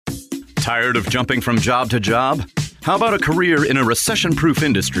Tired of jumping from job to job? How about a career in a recession-proof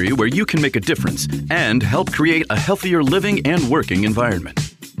industry where you can make a difference and help create a healthier living and working environment?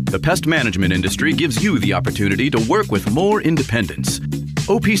 The pest management industry gives you the opportunity to work with more independence.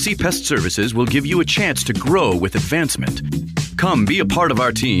 OPC Pest Services will give you a chance to grow with advancement. Come be a part of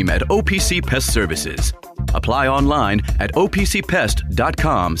our team at OPC Pest Services. Apply online at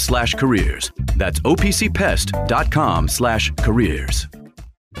opcpest.com/careers. That's opcpest.com/careers.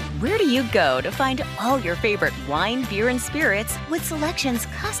 Where do you go to find all your favorite wine, beer, and spirits with selections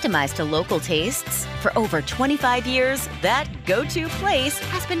customized to local tastes? For over 25 years, that go-to place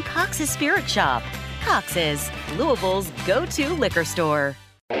has been Cox's Spirit Shop. Cox's, Louisville's go-to liquor store.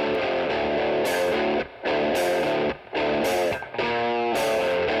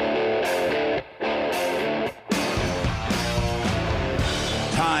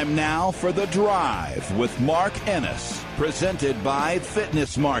 Time now for The Drive with Mark Ennis, presented by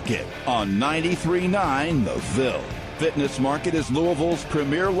Fitness Market on 93.9 The Ville. Fitness Market is Louisville's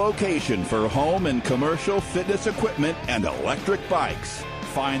premier location for home and commercial fitness equipment and electric bikes.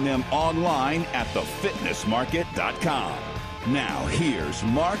 Find them online at thefitnessmarket.com. Now here's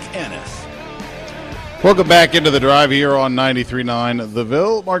Mark Ennis. Welcome back into The Drive here on 93.9 The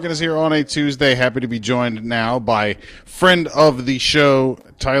Ville. Mark Ennis here on a Tuesday. Happy to be joined now by friend of the show,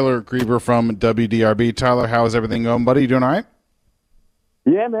 Tyler Grieber from WDRB. Tyler, how is everything going, buddy? You doing all right?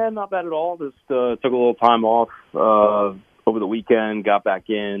 Yeah, man, not bad at all. Just took a little time off over the weekend, got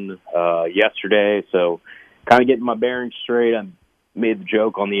back in yesterday, so kind of getting my bearings straight. I made the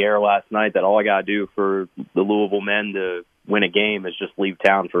joke on the air last night that all I got to do for the Louisville men to win a game is just leave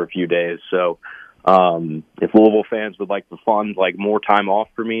town for a few days. So if Louisville fans would like to fund more time off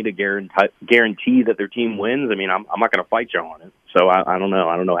for me to guarantee that their team wins, I mean, I'm not going to fight you on it. So I don't know.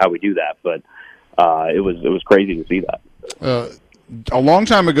 I don't know how we do that, but it was crazy to see that. A long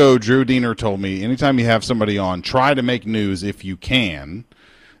time ago, Drew Diener told me, anytime you have somebody on, try to make news if you can.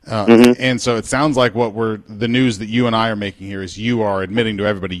 And so it sounds like the news that you and I are making here is you are admitting to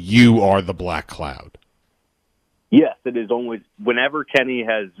everybody you are the black cloud. Yes, it is always, whenever Kenny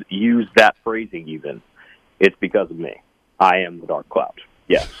has used that phrasing even, it's because of me. I am the dark cloud.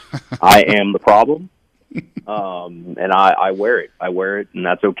 Yes, I am the problem, and I wear it. I wear it, and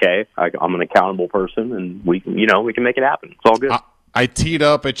that's okay. I'm an accountable person, and we can make it happen. It's all good. I teed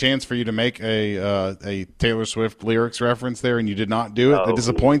up a chance for you to make a Taylor Swift lyrics reference there, and you did not do it. That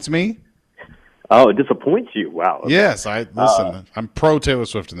disappoints me. Oh, it disappoints you? Wow. Okay. Yes, listen. I'm pro Taylor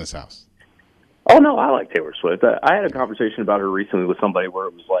Swift in this house. Oh, no, I like Taylor Swift. I had a conversation about her recently with somebody where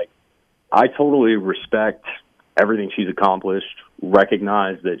it was like, I totally respect everything she's accomplished,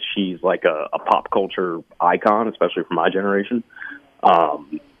 recognize that she's like a pop culture icon, especially for my generation.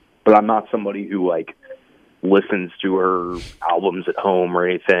 But I'm not somebody who listens to her albums at home or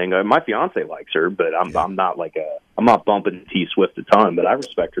anything. My fiance likes her, but I'm not I'm not bumping T Swift a ton, but I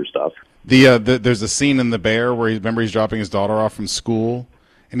respect her stuff. There's a scene in The Bear where he's dropping his daughter off from school.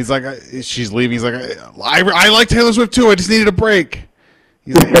 And he's like, she's leaving. He's like, I like Taylor Swift too. I just needed a break.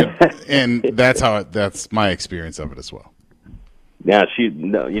 And that's my experience of it as well. Yeah, she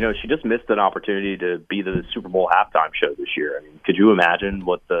just missed an opportunity to be the Super Bowl halftime show this year. I mean, could you imagine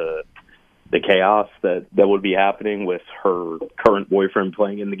what the chaos that would be happening with her current boyfriend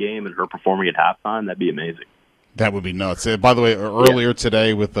playing in the game and her performing at halftime? That'd be amazing. That would be nuts. By the way, earlier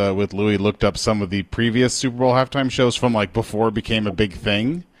today with Louis, looked up some of the previous Super Bowl halftime shows from before it became a big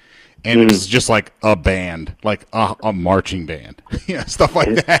thing, and it was just like a band, like a marching band, stuff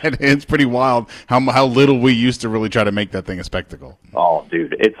like that. It's pretty wild how little we used to really try to make that thing a spectacle. Oh,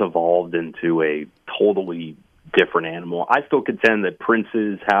 dude, it's evolved into a totally different animal. I still contend that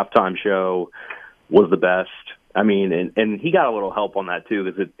Prince's halftime show was the best. I mean, and he got a little help on that too,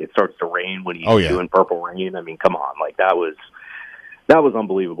 because it starts to rain when he's doing Purple Rain. I mean, come on, that was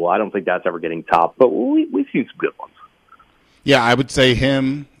unbelievable. I don't think that's ever getting topped, but we've seen some good ones. Yeah, I would say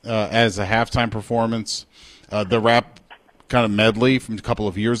him as a halftime performance, the rap kind of medley from a couple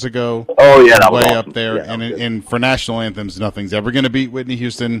of years ago. Oh yeah, that was way awesome. Up there. Yeah, and for national anthems, nothing's ever going to beat Whitney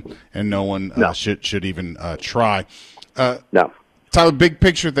Houston, and no one should even try. No. Tyler, big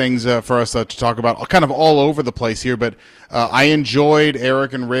picture things for us to talk about, kind of all over the place here, but I enjoyed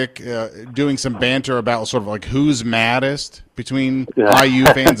Eric and Rick doing some banter about sort of who's maddest between IU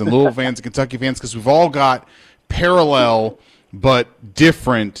fans and Louisville fans and Kentucky fans, because we've all got parallel but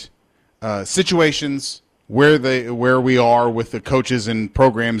different situations where we are with the coaches and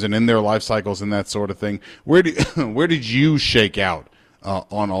programs and in their life cycles and that sort of thing. Where did you shake out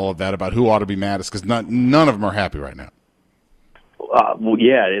on all of that about who ought to be maddest? Because none of them are happy right now. Well,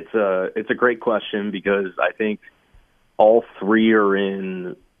 yeah, it's a great question, because I think all three are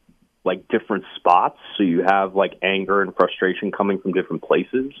in like different spots, so you have like anger and frustration coming from different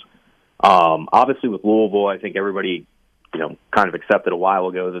places. Obviously with Louisville, I think everybody, kind of accepted a while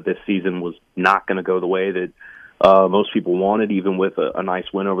ago that this season was not going to go the way that most people wanted, even with a nice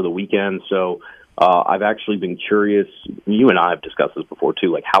win over the weekend. So I've actually been curious. You and I have discussed this before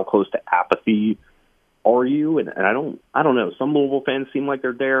too. Like, how close to apathy are you? And I don't know. Some Louisville fans seem like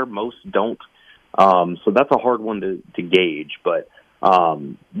they're there. Most don't. So that's a hard one to gauge. But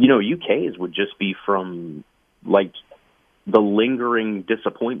UK's would just be from like the lingering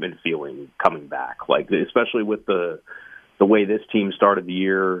disappointment feeling coming back, like especially with the way this team started the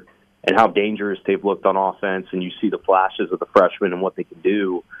year and how dangerous they've looked on offense, and you see the flashes of the freshmen and what they can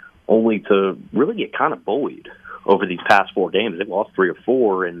do, only to really get kind of bullied over these past 4 games. They've lost 3 or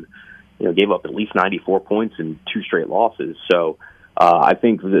 4 and gave up at least 94 points in 2 straight losses. So I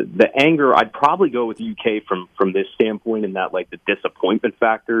think the anger, I'd probably go with UK from this standpoint, in that like the disappointment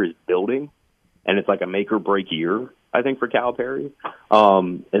factor is building, and it's like a make or break year, I think, for Calipari.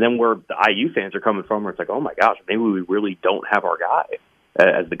 And then where the IU fans are coming from, where it's like, oh my gosh, maybe we really don't have our guy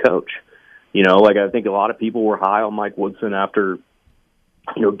as the coach. Like I think a lot of people were high on Mike Woodson after,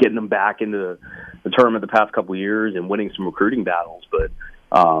 getting them back into the tournament the past couple of years and winning some recruiting battles. But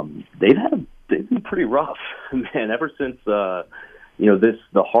they've been pretty rough, man, ever since, the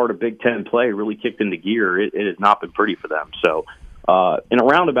heart of Big Ten play really kicked into gear. It has not been pretty for them. So in a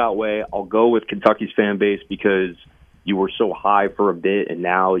roundabout way, I'll go with Kentucky's fan base, because you were so high for a bit, and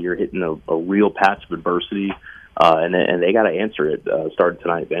now you're hitting a real patch of adversity, and they got to answer it starting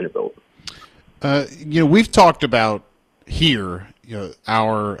tonight at Vanderbilt. We've talked about here,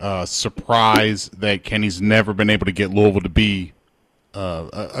 our surprise that Kenny's never been able to get Louisville to be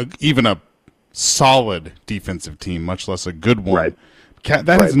even a solid defensive team, much less a good one. Right.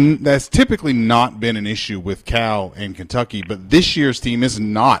 That's typically not been an issue with Cal and Kentucky, but this year's team is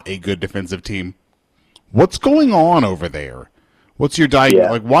not a good defensive team. What's going on over there? What's your diagnosis?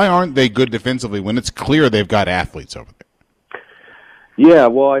 Yeah. Like, why aren't they good defensively when it's clear they've got athletes over there? Yeah,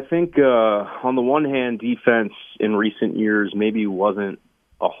 well, I think on the one hand, defense in recent years maybe wasn't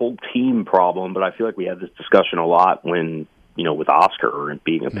a whole team problem, but I feel like we had this discussion a lot when, with Oscar and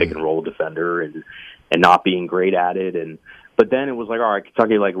being a pick and roll defender and not being great at it. But then it was like, all right,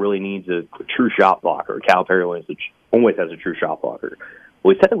 Kentucky really needs a true shot blocker. Calipari always has a true shot blocker.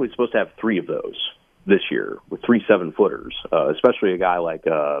 Well, he's technically supposed to have 3 of those this year, with 3 7-footers, especially a guy like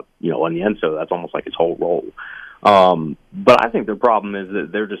Onyenso. That's almost like his whole role. But I think their problem is that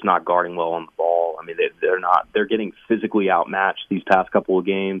they're just not guarding well on the ball. I mean, they're getting physically outmatched these past couple of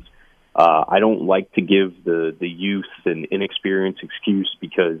games. I don't like to give the youth and inexperience excuse,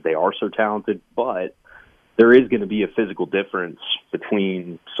 because they are so talented, but there is going to be a physical difference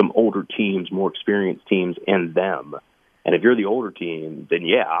between some older teams, more experienced teams, and them. And if you're the older team, then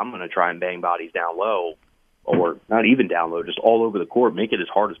yeah, I'm going to try and bang bodies down low, or not even down low, just all over the court, make it as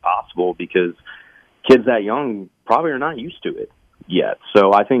hard as possible, because kids that young probably are not used to it yet.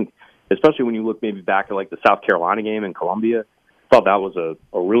 So I think, especially when you look maybe back at the South Carolina game in Columbia, I thought that was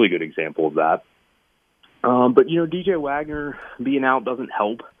a really good example of that. But, DJ Wagner being out doesn't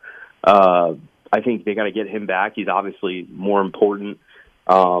help. I think they got to get him back. He's obviously more important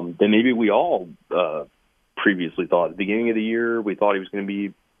than maybe we all previously thought. At the beginning of the year, we thought he was going to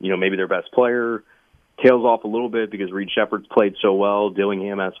be, maybe their best player. Tails off a little bit because Reed Shepherd's played so well.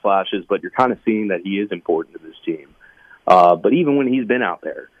 Dillingham has flashes, but you're kind of seeing that he is important to this team. But even when he's been out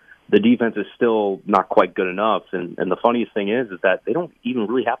there, the defense is still not quite good enough. And the funniest thing is that they don't even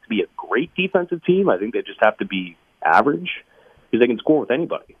really have to be a great defensive team. I think they just have to be average, because they can score with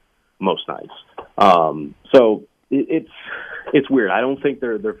anybody most nights. So it's weird. I don't think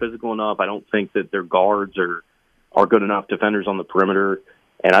they're physical enough. I don't think that their guards are good enough defenders on the perimeter.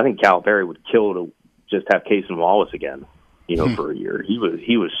 And I think Calipari would kill to just have Cason Wallace again, for a year. He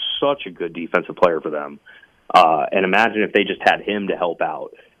was such a good defensive player for them. And imagine if they just had him to help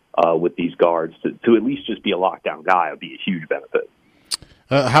out with these guards to at least just be a lockdown guy. It would be a huge benefit.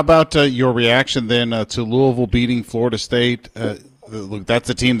 How about your reaction then to Louisville beating Florida State? Look, that's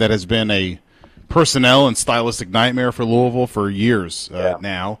a team that has been a personnel and stylistic nightmare for Louisville for years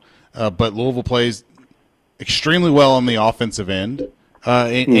now. But Louisville plays extremely well on the offensive end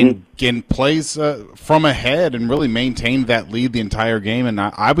and plays from ahead and really maintained that lead the entire game. And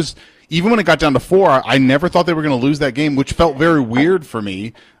I was, even when it got down to 4, I never thought they were going to lose that game, which felt very weird for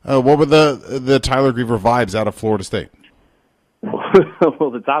me. What were the Tyler Griever vibes out of Florida State? Well,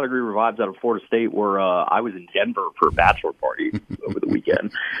 the Tyler Griever vibes out of Florida State were I was in Denver for a bachelor party over the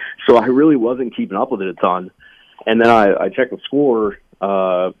weekend, so I really wasn't keeping up with it a ton. And then I checked the score.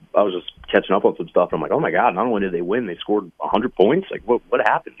 I was just catching up on some stuff. And I'm like, oh my god! Not only did they win, they scored 100 points. Like, what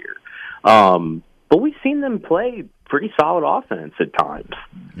happened here? But we've seen them play pretty solid offense at times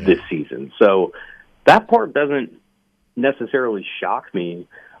this season. So that part doesn't necessarily shock me.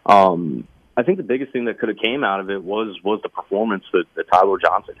 I think the biggest thing that could have came out of it was the performance that Tyler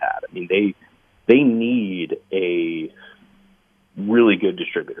Johnson had. I mean, they need a really good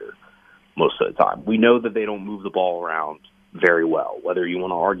distributor most of the time. We know that they don't move the ball around very well, whether you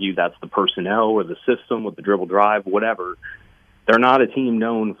want to argue that's the personnel or the system with the dribble drive, whatever. They're not a team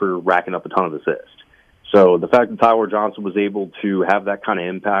known for racking up a ton of assists. So the fact that Tyler Johnson was able to have that kind of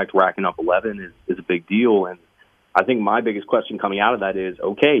impact, racking up 11, is a big deal. And I think my biggest question coming out of that is,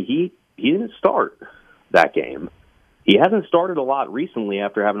 okay, he didn't start that game. He hasn't started a lot recently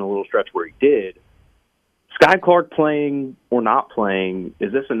after having a little stretch where he did. Sky Clark playing or not playing,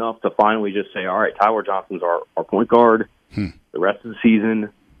 is this enough to finally just say, all right, Tyler Johnson's our point guard the rest of the season?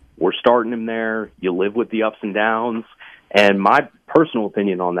 We're starting him there. You live with the ups and downs. And my personal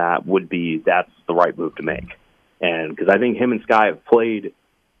opinion on that would be that's the right move to make. And because I think him and Sky have played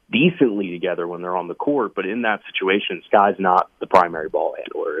decently together when they're on the court, but in that situation, Sky's not the primary ball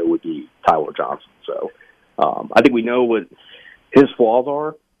handler. It would be Tyler Johnson. So I think we know what his flaws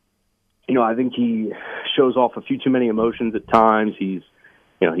are. You know, I think he shows off a few too many emotions at times. He's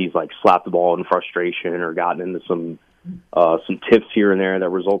like slapped the ball in frustration or gotten into some tips here and there that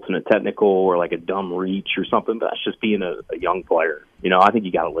results in a technical or like a dumb reach or something. But that's just being a young player. You know, I think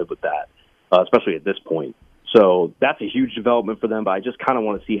you got to live with that, especially at this point. So that's a huge development for them. But I just kind of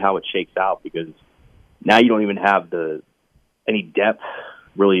want to see how it shakes out because now you don't even have any depth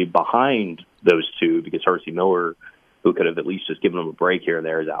really behind those two because Hersey Miller, who could have at least just given them a break here and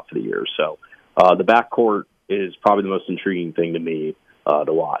there, is out for the year. So the backcourt is probably the most intriguing thing to me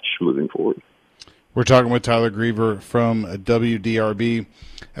to watch moving forward. We're talking with Tyler Griever from WDRB.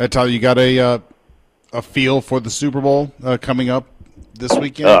 Tyler, you got a feel for the Super Bowl coming up this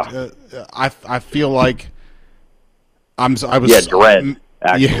weekend? I feel like dread.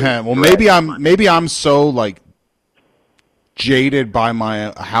 Actually, yeah, well, dread. maybe I'm so like jaded by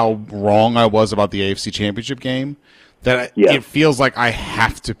how wrong I was about the AFC Championship game that it feels like I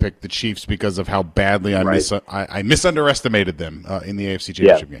have to pick the Chiefs because of how badly I misunderestimated them in the AFC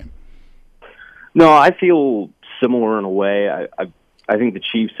Championship game. No, I feel similar in a way. I think the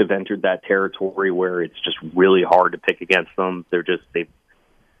Chiefs have entered that territory where it's just really hard to pick against them.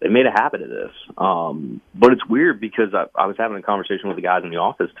 They made a habit of this. But it's weird because I was having a conversation with the guys in the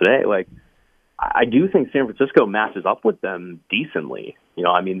office today. Like, I do think San Francisco matches up with them decently. You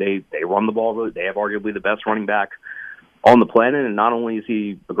know, I mean, they run the ball. They have arguably the best running back on the planet, and not only is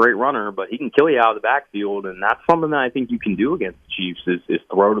he a great runner, but he can kill you out of the backfield, and that's something that I think you can do against the Chiefs is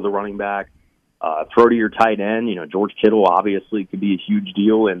throw to the running back, throw to your tight end. You know, George Kittle obviously could be a huge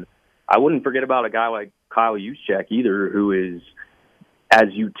deal, and I wouldn't forget about a guy like Kyle Juszczyk either, who is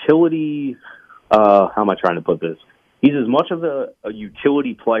as utility, how am I trying to put this? He's as much of a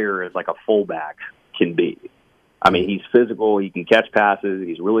utility player as like a fullback can be. I mean, he's physical. He can catch passes.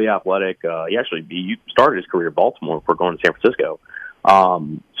 He's really athletic. He started his career at Baltimore before going to San Francisco.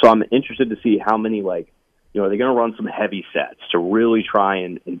 So I'm interested to see how many, are they going to run some heavy sets to really try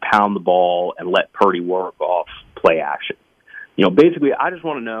and pound the ball and let Purdy work off play action? You know, basically, I just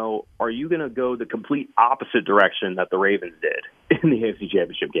want to know, are you going to go the complete opposite direction that the Ravens did in the AFC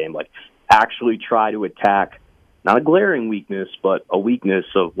Championship game? Like, actually try to attack not a glaring weakness, but a weakness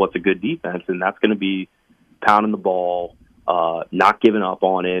of what's a good defense, and that's going to be pounding the ball, not giving up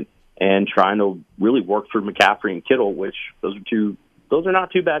on it, and trying to really work through McCaffrey and Kittle, which those are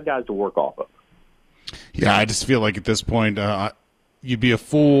not two bad guys to work off of. Yeah, I just feel like at this point you'd be a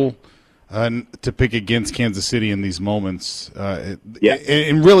fool to pick against Kansas City in these moments.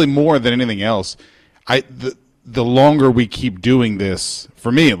 And really more than anything else, the longer we keep doing this,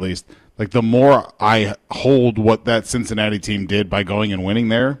 for me at least, like the more I hold what that Cincinnati team did by going and winning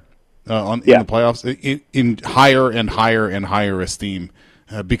there in the playoffs in higher and higher and higher esteem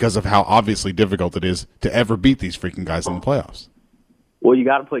because of how obviously difficult it is to ever beat these freaking guys in the playoffs. Well, you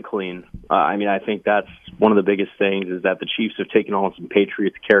got to play clean. I mean, I think that's one of the biggest things is that the Chiefs have taken on some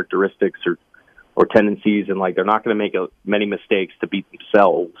Patriots characteristics or tendencies, and they're not going to make many mistakes to beat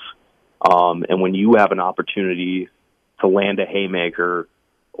themselves. And when you have an opportunity to land a haymaker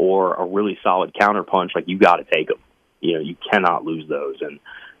or a really solid counterpunch, you got to take them. You know, you cannot lose those.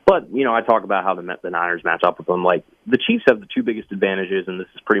 But I talk about how the Niners match up with them. The Chiefs have the two biggest advantages, and this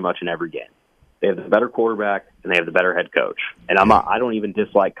is pretty much in every game. They have the better quarterback, and they have the better head coach. And I don't even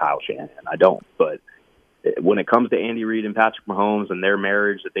dislike Kyle Shanahan. I don't. But when it comes to Andy Reid and Patrick Mahomes and their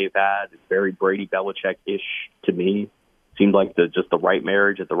marriage that they've had, it's very Brady Belichick-ish to me. Seemed like just the right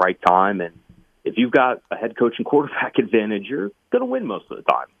marriage at the right time. And if you've got a head coach and quarterback advantage, you're going to win most of the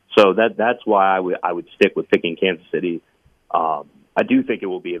time. So that's why I would stick with picking Kansas City. I do think it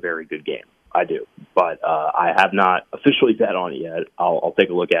will be a very good game. I do, but I have not officially bet on it yet. I'll take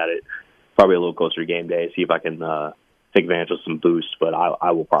a look at it probably a little closer to game day, see if I can take advantage of some boosts. But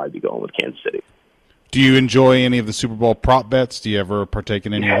I will probably be going with Kansas City. Do you enjoy any of the Super Bowl prop bets? Do you ever partake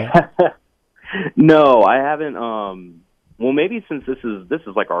in any of that? No, I haven't. Well, maybe since this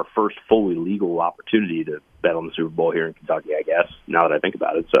is like our first fully legal opportunity to bet on the Super Bowl here in Kentucky, I guess, now that I think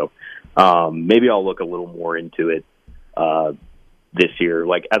about it. So maybe I'll look a little more into it this year.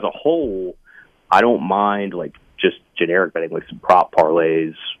 Like, as a whole, I don't mind, like, just generic betting, like some prop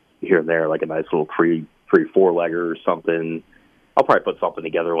parlays here and there, like a nice little free four-legger or something. I'll probably put something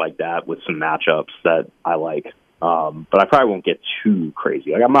together like that with some matchups that I like. But I probably won't get too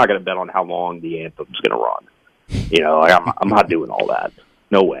crazy. Like, I'm not going to bet on how long the anthem's going to run. You know, like, I'm not doing all that.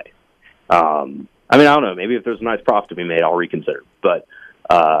 No way. I mean, I don't know. Maybe if there's a nice profit to be made, I'll reconsider. But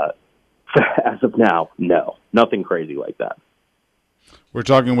as of now, no. Nothing crazy like that. We're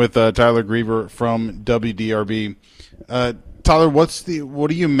talking with Tyler Griever from WDRB. Tyler, what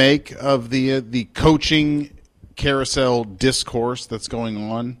do you make of the coaching carousel discourse that's going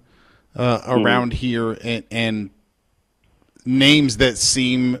on around here, and names that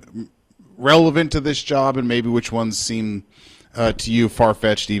seem relevant to this job, and maybe which ones seem to you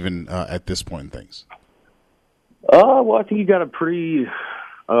far-fetched even at this point in things? Well, I think you got a pretty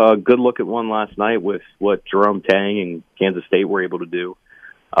good look at one last night with what Jerome Tang and Kansas State were able to do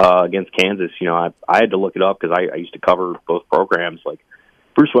against Kansas. You know, I had to look it up because I used to cover both programs. Like,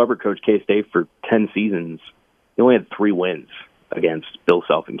 Bruce Weber coached K-State for 10 seasons. He only had 3 wins against Bill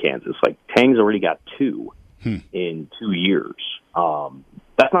Self in Kansas. Like, Tang's already got 2 in 2 years.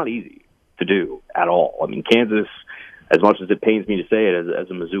 That's not easy to do at all. I mean, Kansas, as much as it pains me to say it as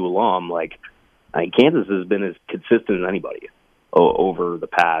a Mizzou alum, like, Kansas has been as consistent as anybody over the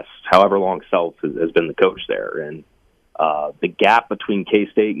past however long Self has been the coach there. And the gap between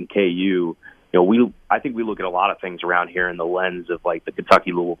K-State and KU, you know, I think we look at a lot of things around here in the lens of, like, the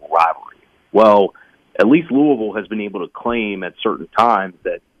Kentucky-Louisville rivalry. Well, at least Louisville has been able to claim at certain times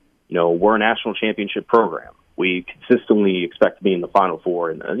that, you know, we're a national championship program. We consistently expect to be in the Final Four.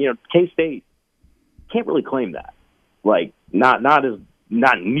 And, you know, K-State can't really claim that. Like, not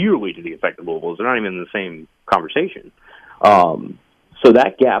nearly to the effect of Louisville. They're not even in the same conversation. So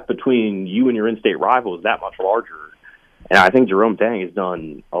that gap between you and your in-state rival is that much larger. And I think Jerome Tang has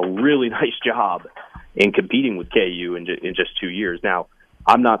done a really nice job in competing with KU in just 2 years. Now,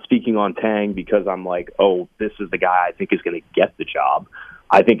 I'm not speaking on Tang because I'm like, oh, this is the guy I think is going to get the job.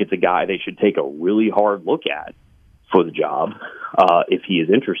 I think it's a guy they should take a really hard look at for the job if he is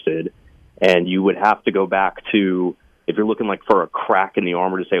interested. And you would have to go back to, if you're looking like for a crack in the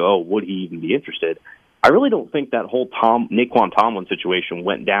armor to say, oh, would he even be interested? I really don't think that whole Naquan Tomlin situation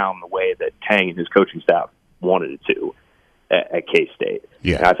went down the way that Tang and his coaching staff wanted it to at K-State.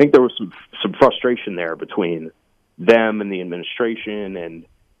 Yeah. And I think there was some frustration there between them and the administration, and,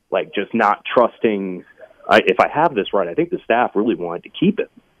 like, just not trusting. If I have this right, I think the staff really wanted to keep him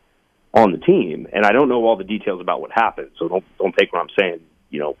on the team, and I don't know all the details about what happened, so don't take what I'm saying,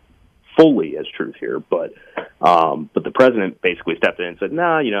 you know, fully as truth here. But the president basically stepped in and said,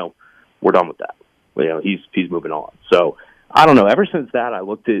 nah, you know, we're done with that. You know, he's moving on. So I don't know. Ever since that, I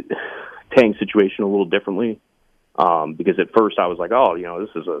looked at Tang's situation a little differently, because at first I was like, oh, you know,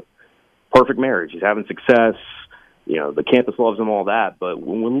 this is a perfect marriage. He's having success. You know, the campus loves him, all that. But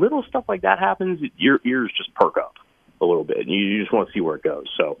when little stuff like that happens, your ears just perk up a little bit, and you just want to see where it goes.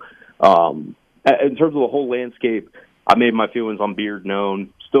 So in terms of the whole landscape, I made my feelings on Beard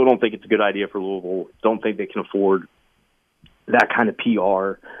known. Still don't think it's a good idea for Louisville. Don't think they can afford that kind of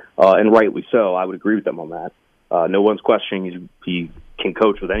PR, and rightly so. I would agree with them on that. No one's questioning he can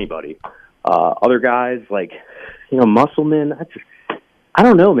coach with anybody. Other guys, like, you know, Musselman, I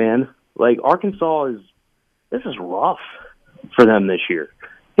don't know, man. Like, Arkansas this is rough for them this year.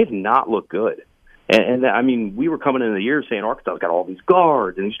 They've not looked good. And I mean, we were coming into the year saying Arkansas's got all these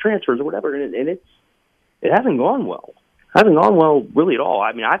guards and these transfers or whatever, and it hasn't gone well. It hasn't gone well really at all.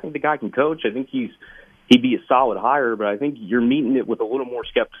 I mean, I think the guy can coach. I think he'd be a solid hire, but I think you're meeting it with a little more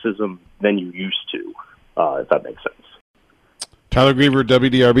skepticism than you used to, if that makes sense. Tyler Griever,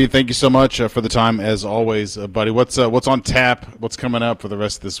 WDRB, thank you so much for the time, as always, buddy. What's on tap? What's coming up for the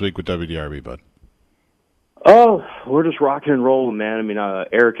rest of this week with WDRB, bud? Oh, we're just rocking and rolling, man. I mean,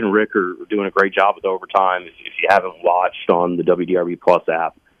 Eric and Rick are doing a great job with overtime. If you haven't watched on the WDRB Plus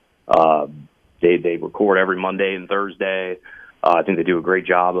app, they record every Monday and Thursday. I think they do a great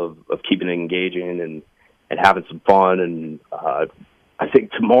job of keeping it engaging and having some fun. And I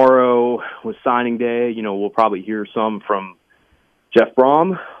think tomorrow was signing day. You know, we'll probably hear some from Jeff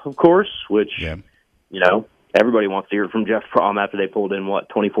Brom, of course, which, Yeah. Everybody wants to hear from Jeff Brom after they pulled in,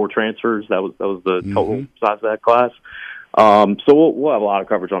 24 transfers? That was the total size of that class. So we'll have a lot of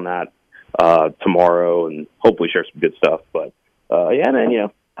coverage on that tomorrow, and hopefully share some good stuff. But, yeah, man,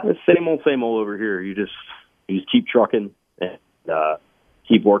 the same old over here. You just keep trucking and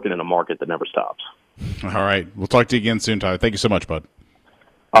keep working in a market that never stops. All right. We'll talk to you again soon, Tyler. Thank you so much, bud.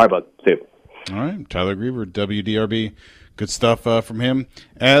 All right, bud. See you. All right. Tyler Griever, WDRB. Good stuff from him.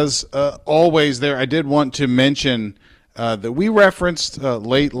 As always there, I did want to mention that we referenced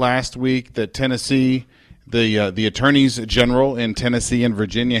late last week that Tennessee, the attorneys general in Tennessee and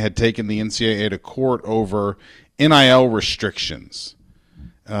Virginia had taken the NCAA to court over NIL restrictions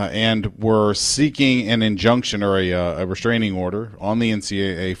and were seeking an injunction or a restraining order on the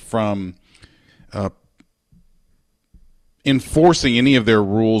NCAA from enforcing any of their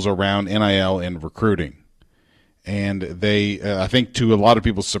rules around NIL and recruiting. And they, I think to a lot of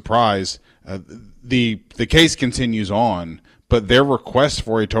people's surprise, the case continues on, but their request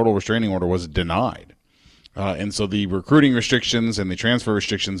for a total restraining order was denied. And so the recruiting restrictions and the transfer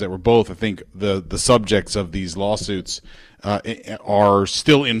restrictions that were both, I think, the subjects of these lawsuits are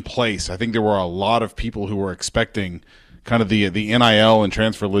still in place. I think there were a lot of people who were expecting kind of the NIL and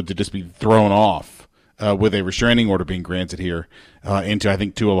transfer lid to just be thrown off with a restraining order being granted here. And I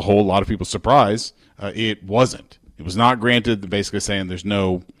think to a whole lot of people's surprise, it wasn't. It was not granted, basically saying there's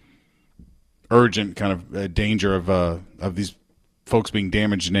no urgent kind of danger of these folks being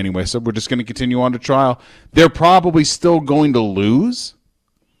damaged in any way. So we're just going to continue on to trial. They're probably still going to lose,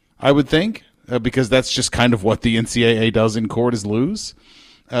 I would think, because that's just kind of what the NCAA does in court is lose.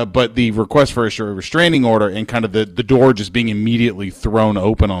 But the request for a restraining order and kind of the door just being immediately thrown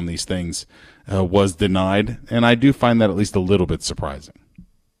open on these things was denied. And I do find that at least a little bit surprising.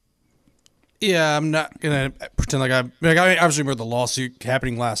 Yeah, I'm not going to pretend like I obviously remember the lawsuit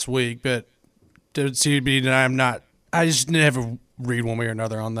happening last week, but to be denied, I just never read one way or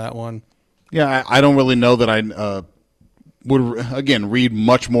another on that one. Yeah, I don't really know that I would, again, read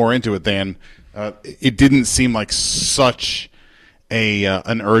much more into it than it didn't seem like such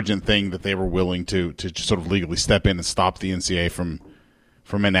an urgent thing that they were willing to sort of legally step in and stop the NCAA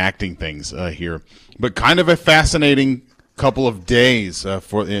from enacting things here. But kind of a fascinating couple of days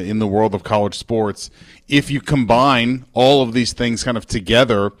in the world of college sports. If you combine all of these things kind of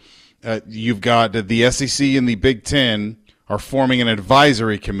together, you've got the SEC and the Big Ten are forming an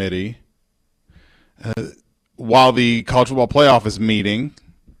advisory committee while the College Football Playoff is meeting,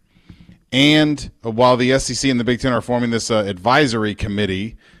 and while the SEC and the Big Ten are forming this advisory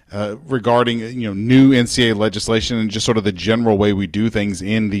committee regarding new NCAA legislation and just sort of the general way we do things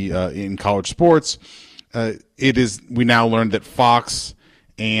in college sports. We now learned that Fox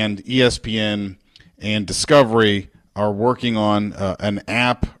and ESPN and Discovery are working on an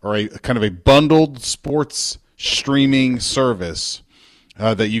app or a kind of a bundled sports streaming service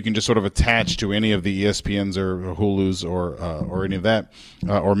that you can just sort of attach to any of the ESPNs or Hulus or any of that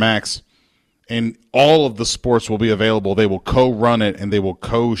or Max, and all of the sports will be available. They will co-run it and they will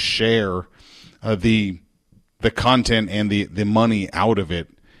co-share the content and the money out of it.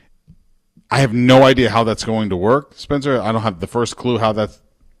 I have no idea how that's going to work, Spencer. I don't have the first clue how that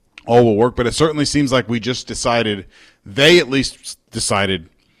all will work, but it certainly seems like they at least decided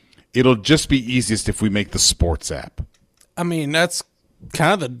it'll just be easiest if we make the sports app. I mean, that's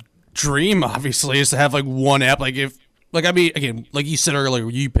kind of the dream, obviously, is to have like one app. Again, like you said earlier,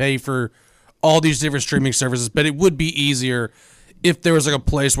 you pay for all these different streaming services, but it would be easier if there was like a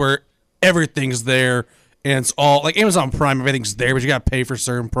place where everything's there and it's all like Amazon Prime, everything's there, but you got to pay for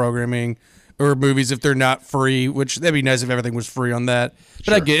certain programming or movies if they're not free, which that'd be nice if everything was free on that. But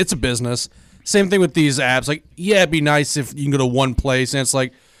sure. I get it's a business. Same thing with these apps. Like, yeah, it'd be nice if you can go to one place and it's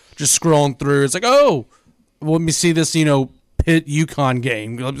like just scrolling through. It's like, oh, well, let me see this, Pitt UConn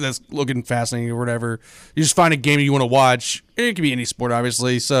game that's looking fascinating or whatever. You just find a game you want to watch. It could be any sport,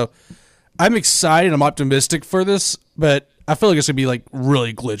 obviously. So I'm excited. I'm optimistic for this, but I feel like it's going to be like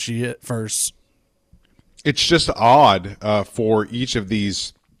really glitchy at first. It's just odd for each of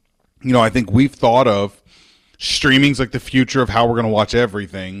these. I think we've thought of streaming's like the future of how we're going to watch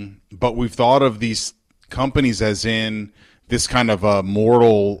everything, but we've thought of these companies as in this kind of a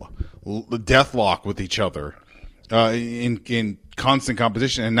mortal deathlock with each other in constant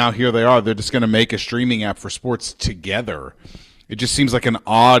competition. And now here they are. They're just going to make a streaming app for sports together. It just seems like an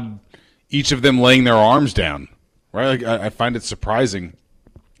odd, each of them laying their arms down, right? Like, I find it surprising,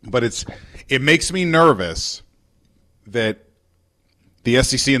 but it makes me nervous that the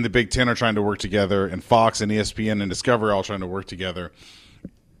SEC and the Big Ten are trying to work together, and Fox and ESPN and Discovery are all trying to work together.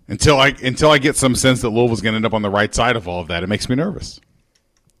 Until I get some sense that Louisville's going to end up on the right side of all of that, it makes me nervous.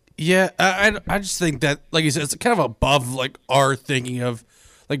 Yeah, I just think that, like you said, it's kind of above like our thinking of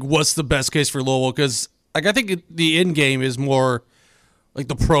like what's the best case for Louisville, because like I think the end game is more like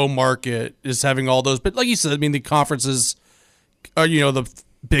the pro market is having all those, but like you said, I mean the conferences are, the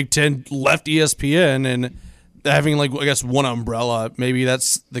Big Ten left ESPN and having like I guess one umbrella. Maybe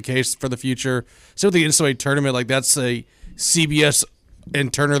that's the case for the future. So with the NCAA tournament, like that's a CBS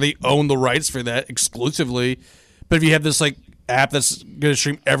and Turner, they own the rights for that exclusively. But if you have this like app that's going to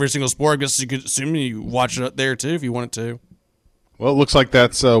stream every single sport, I guess you could assume you watch it there too if you wanted to. Well, it looks like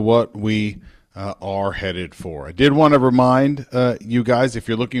that's what we are headed for. I did want to remind you guys, if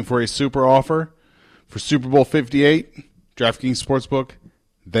you're looking for a super offer for Super Bowl 58, DraftKings Sportsbook,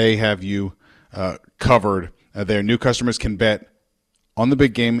 they have you covered. Their new customers can bet on the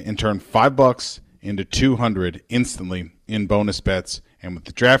big game and turn $5 into $200 instantly in bonus bets. And with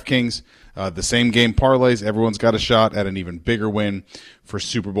the DraftKings, the same game parlays, everyone's got a shot at an even bigger win for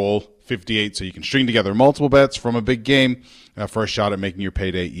Super Bowl 58. So you can string together multiple bets from a big game for a shot at making your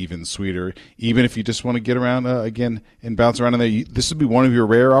payday even sweeter. Even if you just want to get around again and bounce around in there, this would be one of your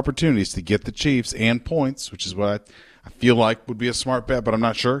rare opportunities to get the Chiefs and points, which is what I feel like would be a smart bet, but I'm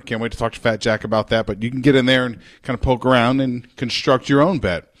not sure. Can't wait to talk to Fat Jack about that. But you can get in there and kind of poke around and construct your own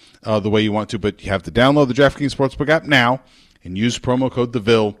bet the way you want to. But you have to download the DraftKings Sportsbook app now and use promo code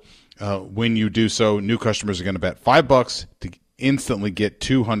DeVille when you do so. New customers are going to bet $5 to instantly get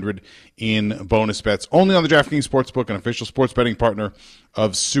 $200 in bonus bets. Only on the DraftKings Sportsbook, an official sports betting partner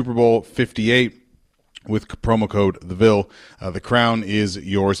of Super Bowl 58. With promo code DeVille, the crown is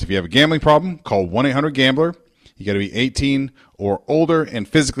yours. If you have a gambling problem, call 1-800-GAMBLER. You got to be 18 or older and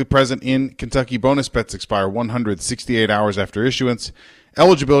physically present in Kentucky. Bonus bets expire 168 hours after issuance.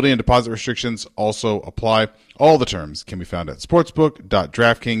 Eligibility and deposit restrictions also apply. All the terms can be found at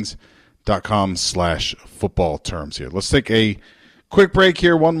sportsbook.draftkings.com/football terms here. Let's take a quick break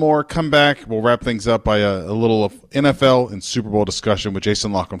here. One more. Come back. We'll wrap things up by a little of NFL and Super Bowl discussion with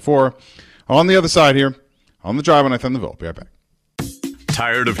Jason La Canfora. On the other side here, on the drive on Nathan Neville. Be right back.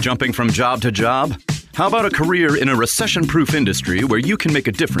 Tired of jumping from job to job? How about a career in a recession-proof industry where you can make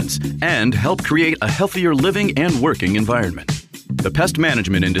a difference and help create a healthier living and working environment? The pest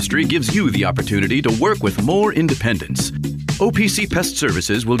management industry gives you the opportunity to work with more independence. OPC Pest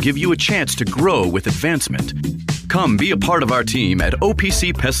Services will give you a chance to grow with advancement. Come be a part of our team at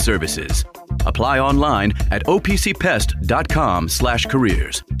OPC Pest Services. Apply online at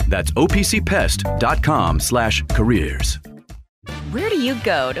opcpest.com/careers. That's opcpest.com/careers. Where do you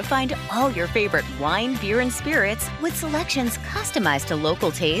go to find all your favorite wine, beer, and spirits with selections customized to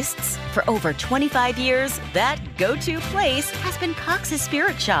local tastes? For over 25 years, that go-to place has been Cox's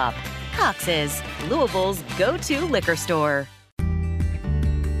Spirit Shop. Cox's, Louisville's go-to liquor store.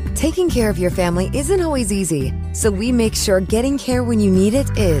 Taking care of your family isn't always easy, so we make sure getting care when you need it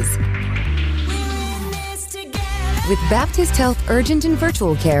is. With Baptist Health Urgent and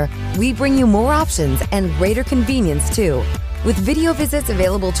Virtual Care, we bring you more options and greater convenience, too. With video visits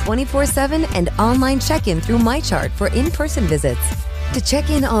available 24/7 and online check-in through MyChart for in-person visits. To check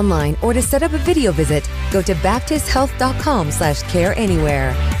in online or to set up a video visit, go to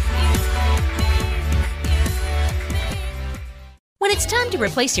baptisthealth.com/careanywhere. When it's time to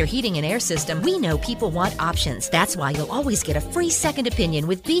replace your heating and air system, we know people want options. That's why you'll always get a free second opinion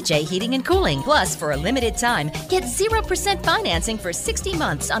with BJ Heating and Cooling. Plus, for a limited time, get 0% financing for 60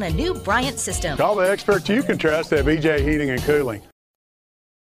 months on a new Bryant system. Call the experts you can trust at BJ Heating and Cooling.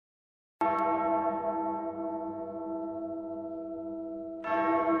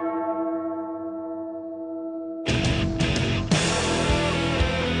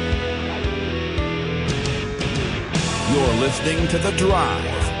 You're listening to The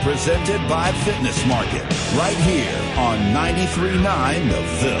Drive, presented by Fitness Market, right here on 93.9 The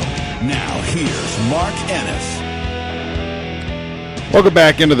Ville. Now, here's Mark Ennis. Welcome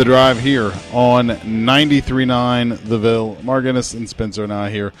back into The Drive here on 93.9 The Ville. Mark Ennis and Spencer and I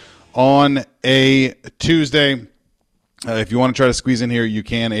here on a Tuesday. If you want to try to squeeze in here, you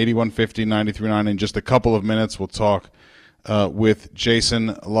can. 8150 93.9 in just a couple of minutes. We'll talk with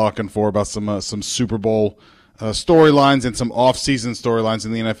Jason La Canfora about some Super Bowl storylines and some off-season storylines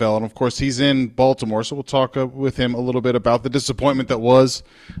in the NFL. And, of course, he's in Baltimore, so we'll talk with him a little bit about the disappointment that was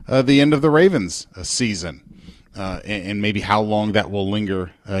the end of the Ravens season and maybe how long that will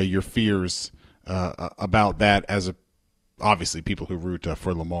linger, your fears about that as obviously people who root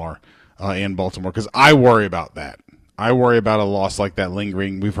for Lamar in Baltimore, because I worry about that. I worry about a loss like that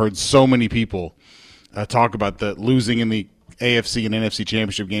lingering. We've heard so many people talk about the losing in the AFC and NFC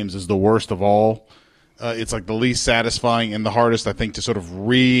championship games is the worst of all. It's like the least satisfying and the hardest, I think, to sort of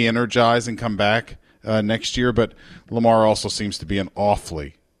re-energize and come back next year. But Lamar also seems to be an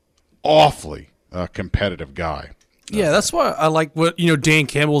awfully competitive guy. Yeah, that's why I like what Dan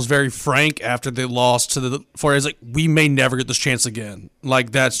Campbell was very frank after they lost to the 49ers. Like, we may never get this chance again.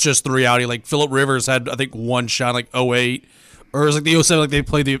 Like, that's just the reality. Like, Phillip Rivers had, I think, one shot like 08, or it was like the 07, like they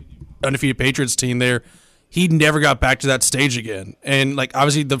played the undefeated Patriots team there. He never got back to that stage again. And like,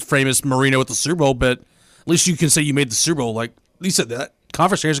 obviously the famous Marino with the Super Bowl, but at least you can say you made the Super Bowl. Like, at least that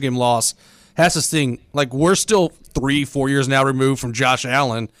conference championship game loss has this thing. Like, we're still 3-4 years now removed from Josh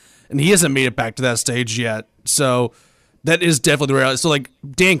Allen, and he hasn't made it back to that stage yet. So that is definitely the reality. So, like,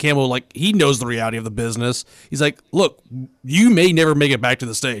 Dan Campbell, like, he knows the reality of the business. He's like, look, you may never make it back to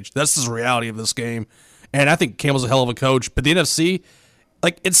the stage. That's the reality of this game. And I think Campbell's a hell of a coach. But the NFC,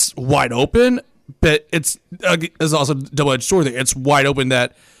 like, it's wide open, but it's also a double-edged sword there. It's wide open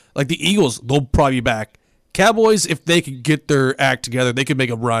that, like, the Eagles, they'll probably be back. Cowboys, if they could get their act together, they could make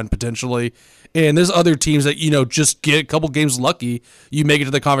a run potentially. And there's other teams that, just get a couple games lucky, you make it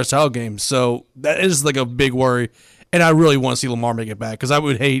to the conference title game. So that is like a big worry. And I really want to see Lamar make it back, because I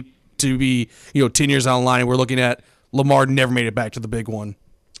would hate to be, 10 years down the line and we're looking at Lamar never made it back to the big one.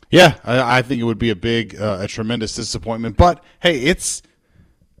 Yeah, I think it would be a tremendous disappointment. But hey, it's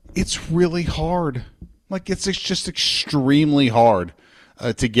really hard. Like, it's just extremely hard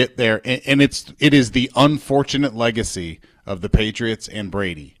to get there, and it is the unfortunate legacy of the Patriots and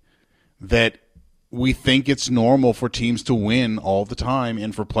Brady that we think it's normal for teams to win all the time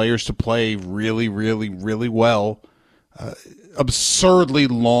and for players to play really, really, really well, absurdly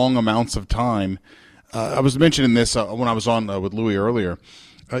long amounts of time. I was mentioning this when I was on with Louis earlier.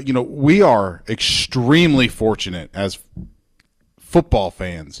 We are extremely fortunate as football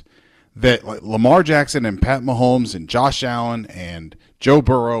fans that, like, Lamar Jackson and Pat Mahomes and Josh Allen and Joe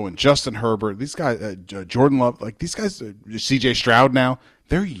Burrow and Justin Herbert, these guys, Jordan Love, like, these guys, C.J. Stroud now,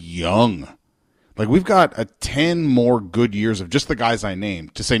 they're young. Like, we've got 10 more good years of just the guys I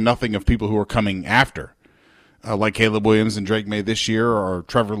named, to say nothing of people who are coming after, like Caleb Williams and Drake May this year, or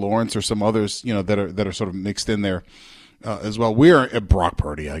Trevor Lawrence, or some others, that are sort of mixed in there as well. We're at Brock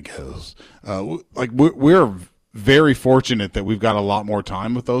Purdy, I guess. We're very fortunate that we've got a lot more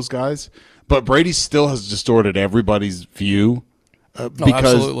time with those guys, but Brady still has distorted everybody's view.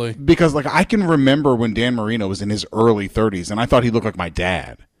 Because like, I can remember when Dan Marino was in his early 30s, and I thought he looked like my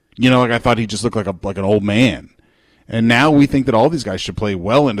dad. I thought he just looked like an old man. And now we think that all these guys should play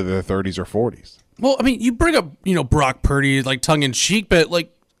well into their 30s or 40s. Well, I mean, you bring up, Brock Purdy, like, tongue-in-cheek, but,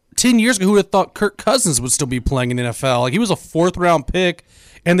 like, 10 years ago, who would have thought Kirk Cousins would still be playing in the NFL? Like, he was a 4th-round pick,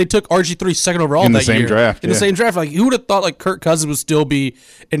 and they took RG3 second overall in that the same year. draft. In the same draft. Like, who would have thought, like, Kirk Cousins would still be,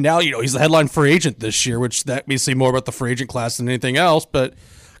 and now, he's the headline free agent this year, which that may say more about the free agent class than anything else, but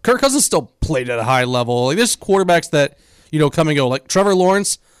Kirk Cousins still played at a high level. Like, there's quarterbacks that, come and go. Like, Trevor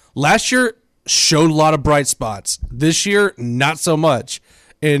Lawrence, last year, showed a lot of bright spots. This year, not so much.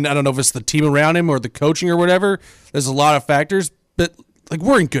 And I don't know if it's the team around him or the coaching or whatever. There's a lot of factors, but, like,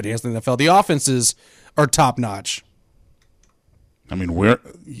 we're in good hands in the NFL. The offenses are top notch. I mean,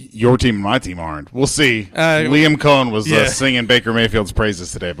 your team and my team aren't. We'll see. Liam Cohen was singing Baker Mayfield's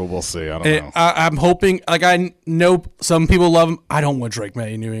praises today, but we'll see. I don't know. I'm hoping. Like, I know some people love him. I don't want Drake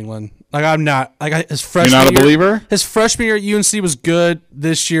May in New England. Like, I'm not. Like, his freshman You're not a believer? His freshman year at UNC was good.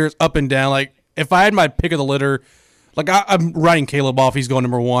 This year, it's up and down. Like, if I had my pick of the litter, like, I'm writing Caleb off. He's going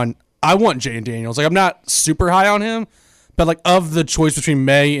number 1. I want Jay Daniels. Like, I'm not super high on him, but, like, of the choice between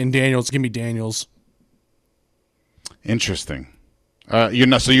May and Daniels, give me Daniels. Interesting. So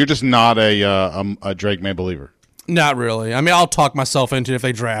you're just not a Drake May believer? Not really. I mean, I'll talk myself into it if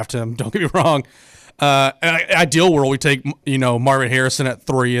they draft him. Don't get me wrong. Ideal world, we take Marvin Harrison at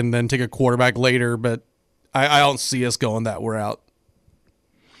 3 and then take a quarterback later, but I don't see us going that route.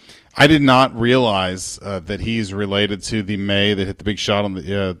 I did not realize that he's related to the May that hit the big shot on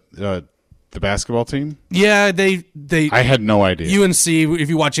the basketball team. Yeah, they. I had no idea. UNC, if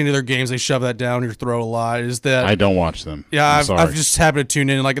you watch any of their games, they shove that down your throat a lot. Is that I don't watch them. Yeah, I've just happened to tune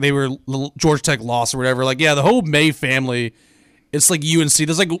in. Like, they were Georgia Tech lost or whatever. Like, yeah, the whole May family. It's like UNC.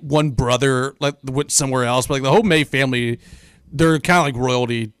 There's like one brother like went somewhere else, but like the whole May family, they're kind of like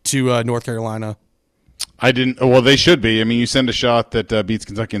royalty to North Carolina. I didn't. Well, they should be. I mean, you send a shot that beats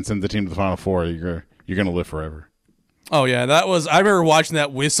Kentucky and sends the team to the Final Four, you're going to live forever. Oh yeah, I remember watching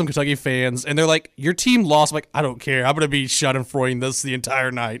that with some Kentucky fans, and they're like, "Your team lost." I'm like, I don't care. I'm going to be schadenfreude this the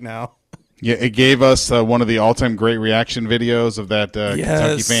entire night now. Yeah, it gave us one of the all-time great reaction videos of that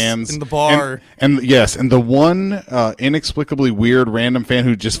Kentucky fans in the bar, and the one inexplicably weird random fan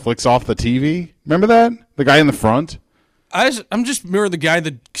who just flicks off the TV. Remember that? The guy in the front. I'm just remember the guy in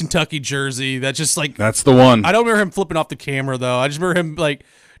the Kentucky jersey that just like that's the one. I don't remember him flipping off the camera though. I just remember him like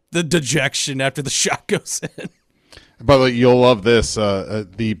the dejection after the shot goes in. By the way, you'll love this.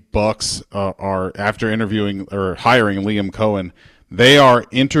 The Bucks are after interviewing or hiring Liam Cohen. They are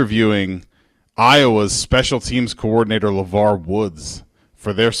interviewing Iowa's special teams coordinator LeVar Woods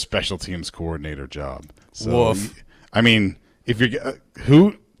for their special teams coordinator job. So, woof. I mean, if you're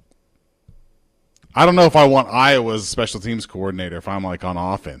who. I don't know if I want Iowa's special teams coordinator if I'm like on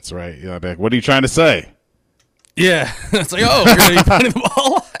offense, right? You know, I'd be like, what are you trying to say? Yeah, it's like, oh, you're going to be punting the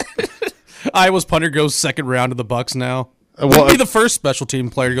ball. Iowa's punter goes second round to the Bucks now. Wouldn't be the first special team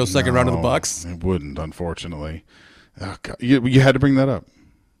player to go second round to the Bucks. It wouldn't, unfortunately. Oh, God. You had to bring that up.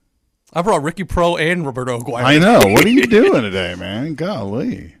 I brought Ricky Pro and Roberto Aguirre. I know. What are you doing today, man?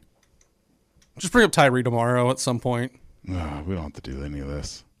 Golly. Just bring up Tyree tomorrow at some point. Oh, we don't have to do any of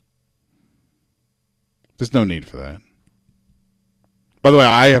this. There's no need for that. By the way,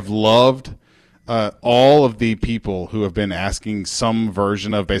 I have loved all of the people who have been asking some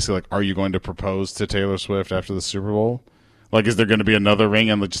version of basically like, are you going to propose to Taylor Swift after the Super Bowl? Like, is there going to be another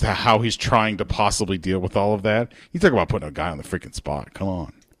ring? And just how he's trying to possibly deal with all of that. You talk about putting a guy on the freaking spot. Come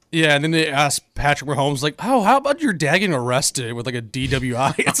on. Yeah, and then they asked Patrick Mahomes, like, oh, how about your dad getting arrested with like a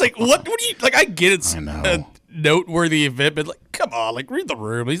DWI? It's like, what do you, like, I get it's a noteworthy event, but like, come on, like, read the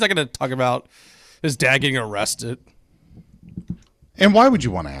room. He's not going to talk about his dad getting arrested. And why would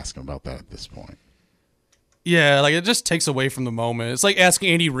you want to ask him about that at this point? Yeah, like it just takes away from the moment. It's like asking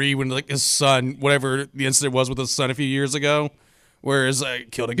Andy Reid when like his son, whatever the incident was with his son a few years ago, where his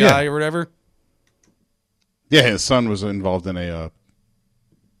killed a guy or whatever. Yeah, his son was involved in a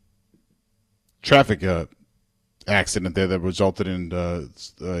traffic accident there that resulted in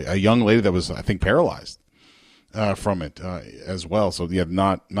a young lady that was, I think, paralyzed from it as well. So yeah,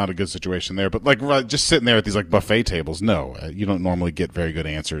 not a good situation there. But like just sitting there at these like buffet tables, no, you don't normally get very good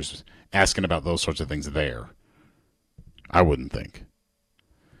answers asking about those sorts of things there. I wouldn't think.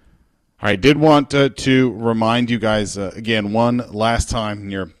 All right, did want to remind you guys again one last time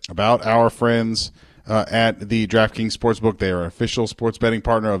here about our friends at the DraftKings Sportsbook. They are an official sports betting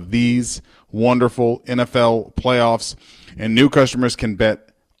partner of these wonderful NFL playoffs, and new customers can bet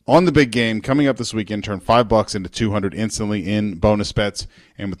on the big game coming up this weekend. Turn $5 into $200 instantly in bonus bets.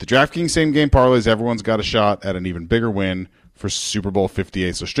 And with the DraftKings same game parlays, everyone's got a shot at an even bigger win for Super Bowl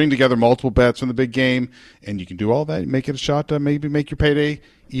 58. So string together multiple bets from the big game, and you can do all that. Make it a shot to maybe make your payday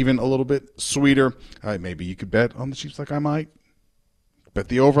even a little bit sweeter. Maybe you could bet on the Chiefs like I might. Bet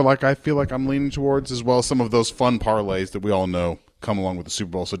the over like I feel like I'm leaning towards, as well as some of those fun parlays that we all know come along with the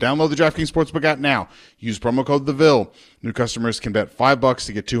Super Bowl. So download the DraftKings Sportsbook app now. Use promo code THEVILLE. New customers can bet $5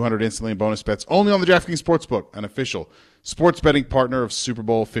 to get $200 instantly in bonus bets only on the DraftKings Sportsbook, an official sports betting partner of Super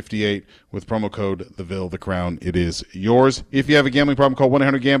Bowl 58 with promo code THEVILLE. The crown, it is yours. If you have a gambling problem, call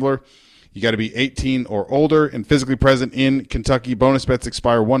 1-800-GAMBLER. You got to be 18 or older and physically present in Kentucky. Bonus bets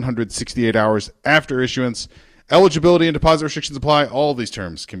expire 168 hours after issuance. Eligibility and deposit restrictions apply. All these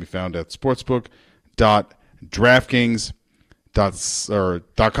terms can be found at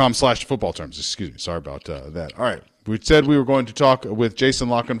sportsbook.draftkings.com/football terms. Excuse me. Sorry about that. All right. We said we were going to talk with Jason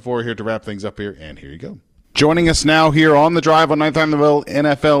Lockenfor here to wrap things up here, and here you go. Joining us now here on the drive on 9th Annual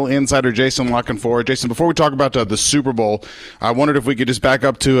NFL insider Jason Lockenfor. Jason, before we talk about the Super Bowl, I wondered if we could just back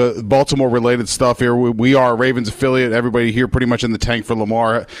up to Baltimore-related stuff here. We are a Ravens affiliate. Everybody here pretty much in the tank for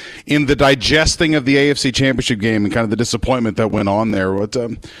Lamar. In the digesting of the AFC Championship game and kind of the disappointment that went on there, what are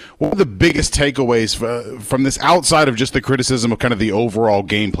the biggest takeaways from this outside of just the criticism of kind of the overall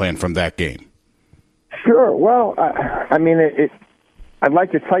game plan from that game? Sure. Well, I mean, I'd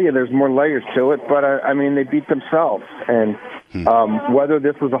like to tell you there's more layers to it, but I mean, they beat themselves. And whether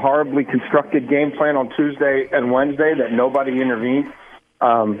this was a horribly constructed game plan on Tuesday and Wednesday that nobody intervened,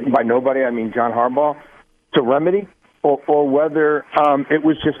 by nobody I mean John Harbaugh, to remedy, or whether it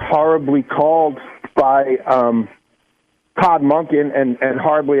was just horribly called by Todd Monken and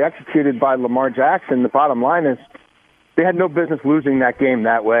horribly executed by Lamar Jackson, the bottom line is they had no business losing that game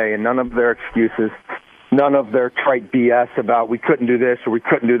that way, and none of their excuses, none of their trite BS about we couldn't do this or we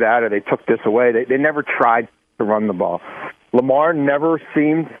couldn't do that or they took this away. They never tried to run the ball. Lamar never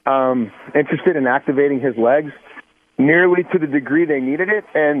seemed interested in activating his legs nearly to the degree they needed it,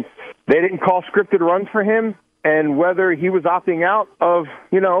 and they didn't call scripted runs for him. And whether he was opting out of,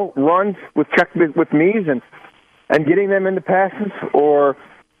 runs with with knees and getting them into passes, or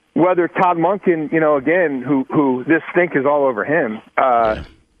whether Todd Monken, again, who this stink is all over him,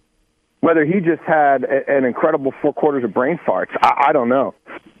 whether he just had an incredible 4 quarters of brain farts, I don't know.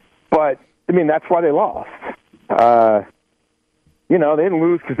 But, I mean, that's why they lost. You know, they didn't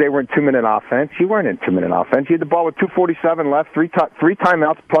lose because they were in 2-minute offense. You weren't in 2-minute offense. You had the ball with 2:47 left, three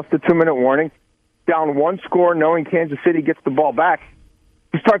timeouts plus the 2-minute warning, down one score, knowing Kansas City gets the ball back.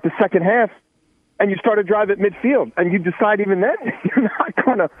 You start the second half, and you start a drive at midfield, and you decide even then you're not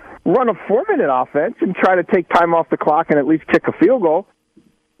going to run a 4-minute offense and try to take time off the clock and at least kick a field goal.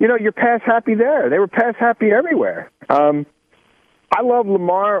 You know, you're pass happy there. They were pass happy everywhere. I love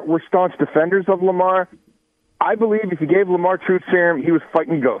Lamar. We're staunch defenders of Lamar. I believe if you gave Lamar truth serum, he was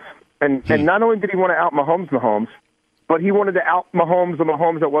fighting ghosts. And not only did he want to out Mahomes, but he wanted to out Mahomes the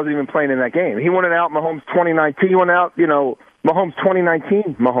Mahomes that wasn't even playing in that game. He wanted to out Mahomes 2019. He wanted out, Mahomes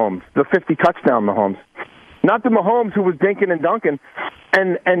 2019 Mahomes, the 50-touchdown Mahomes. Not the Mahomes who was dinking and dunking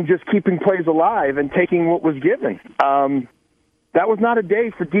and just keeping plays alive and taking what was given. That was not a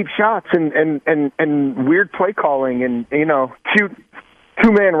day for deep shots and weird play calling and, cute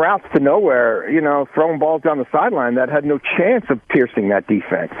two-man routes to nowhere, throwing balls down the sideline that had no chance of piercing that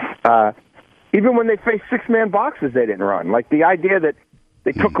defense. Even when they faced 6-man boxes, they didn't run. Like the idea that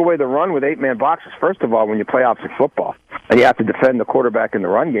they took away the run with 8-man boxes, first of all, when you play opposite football, and you have to defend the quarterback in the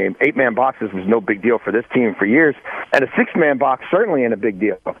run game, 8-man boxes was no big deal for this team for years, and a 6-man box certainly ain't a big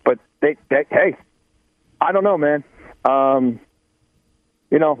deal. But, hey, I don't know, man. Watching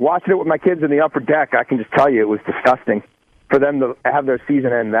it with my kids in the upper deck, I can just tell you it was disgusting for them to have their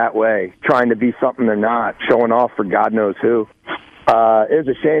season end that way, trying to be something they're not, showing off for God knows who. It was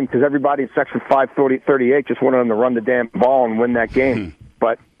a shame because everybody in Section 538 just wanted them to run the damn ball and win that game,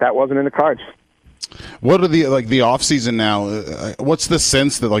 but that wasn't in the cards. What are the off season now? What's the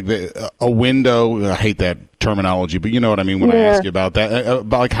sense that a window? I hate that terminology, but you know what I mean when I ask you about that.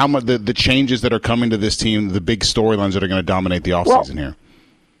 About how much the changes that are coming to this team, the big storylines that are going to dominate the off season here.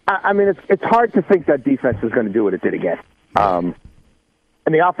 I mean, it's hard to think that defense is going to do what it did again, and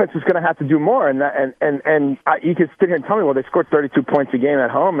the offense is going to have to do more. And you can sit here and tell me, well, they scored 32 points a game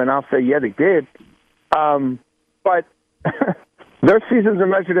at home, and I'll say, yeah, they did, but. Their seasons are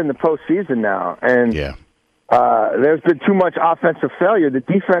measured in the postseason now, and there's been too much offensive failure. The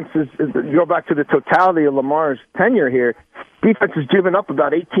defense you go back to the totality of Lamar's tenure here, defense has given up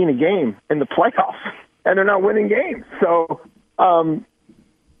about 18 a game in the playoffs, and they're not winning games. So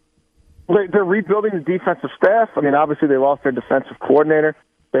they're rebuilding the defensive staff. I mean, obviously they lost their defensive coordinator.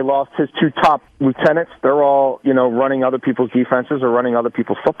 They lost his 2 top lieutenants. They're all, running other people's defenses or running other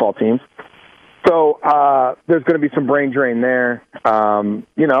people's football teams. So there's going to be some brain drain there. I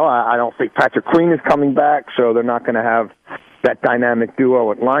don't think Patrick Queen is coming back, so they're not going to have that dynamic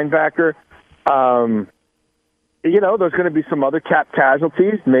duo at linebacker. There's going to be some other cap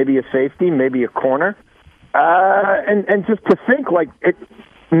casualties, maybe a safety, maybe a corner. And just to think,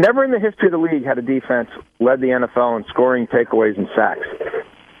 never in the history of the league had a defense led the NFL in scoring, takeaways, and sacks.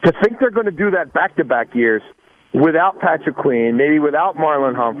 To think they're going to do that back-to-back years without Patrick Queen, maybe without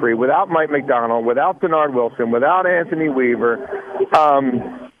Marlon Humphrey, without Mike McDonald, without Denard Wilson, without Anthony Weaver,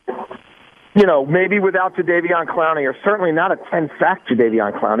 maybe without Jadeveon Clowney, or certainly not a 10-sack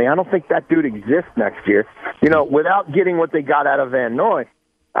Jadeveon Clowney. I don't think that dude exists next year. Without getting what they got out of Van Noy,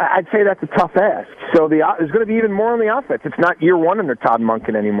 I'd say that's a tough ask. So there's going to be even more on the offense. It's not year 1 under Todd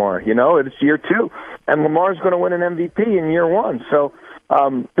Monken anymore. It's year 2. And Lamar's going to win an MVP in year 1. So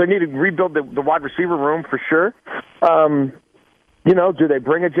they need to rebuild the wide receiver room for sure. Do they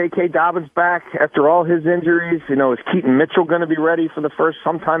bring a J.K. Dobbins back after all his injuries? Is Keaton Mitchell going to be ready for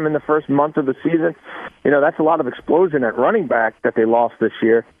sometime in the first month of the season? That's a lot of explosion at running back that they lost this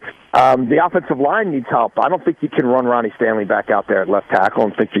year. The offensive line needs help. I don't think you can run Ronnie Stanley back out there at left tackle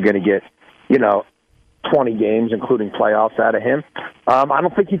and think you're going to get, 20 games, including playoffs, out of him. I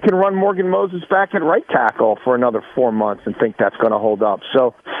don't think you can run Morgan Moses back at right tackle for another 4 months and think that's going to hold up.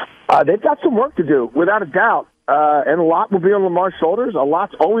 So they've got some work to do, without a doubt. And a lot will be on Lamar's shoulders. A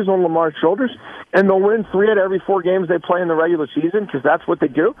lot's always on Lamar's shoulders. And they'll win 3 out of every 4 games they play in the regular season because that's what they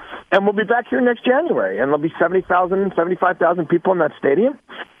do. And we'll be back here next January. And there'll be 70,000, 75,000 people in that stadium.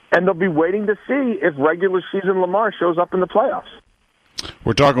 And they'll be waiting to see if regular season Lamar shows up in the playoffs.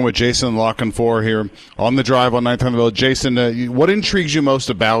 We're talking with Jason La Canfora here on The Drive on 9th on the Village. Jason, what intrigues you most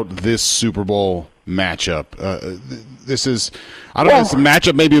about this Super Bowl matchup? This is, I don't know, it's a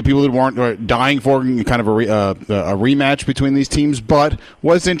matchup maybe with people who weren't dying for kind of a rematch between these teams, but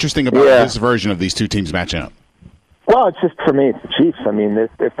what's interesting about this version of these two teams matching up? Well, it's just, for me, it's the Chiefs. I mean,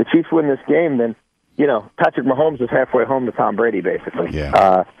 if the Chiefs win this game, then, Patrick Mahomes is halfway home to Tom Brady, basically.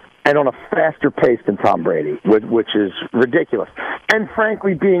 Yeah. And on a faster pace than Tom Brady, which is ridiculous. And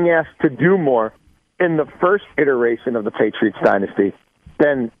frankly, being asked to do more in the first iteration of the Patriots dynasty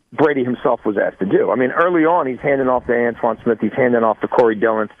than Brady himself was asked to do. I mean, early on, he's handing off to Antoine Smith. He's handing off to Corey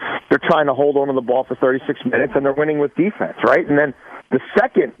Dillon. They're trying to hold on to the ball for 36 minutes, and they're winning with defense, right? And then the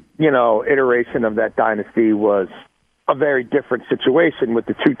second, iteration of that dynasty was a very different situation with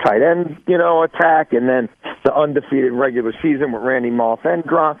the two tight end, attack, and then the undefeated regular season with Randy Moss and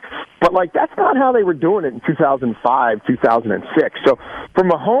Gronk. But, that's not how they were doing it in 2005, 2006. So for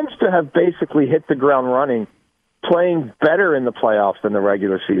Mahomes to have basically hit the ground running, playing better in the playoffs than the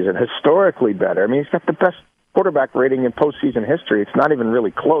regular season, historically better. I mean, he's got the best quarterback rating in postseason history. It's not even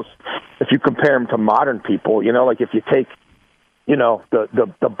really close if you compare him to modern people. If you take,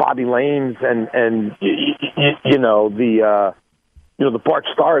 the Bobby Lanes and the Bart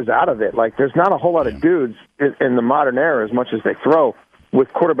Starrs out of it. There's not a whole lot of dudes in the modern era, as much as they throw,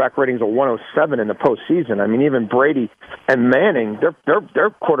 with quarterback ratings of 107 in the postseason. I mean, even Brady and Manning, their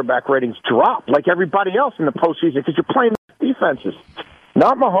quarterback ratings drop like everybody else in the postseason because you're playing defenses,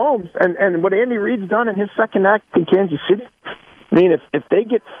 not Mahomes. And what Andy Reid's done in his second act in Kansas City, I mean, if they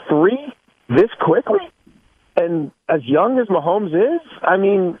get 3 this quickly and as young as Mahomes is, I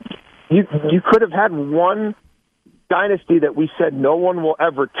mean, you could have had one dynasty that we said no one will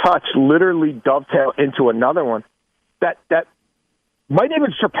ever touch literally dovetail into another one that might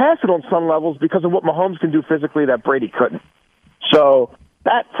even surpass it on some levels because of what Mahomes can do physically that Brady couldn't. So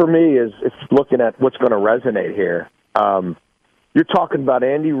that, for me, is looking at what's going to resonate here. You're talking about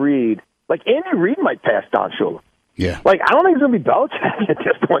Andy Reid. Andy Reid might pass Don Shula. Yeah. I don't think it's going to be Belichick at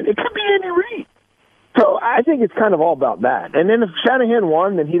this point. It could be Andy Reid. So I think it's kind of all about that. And then if Shanahan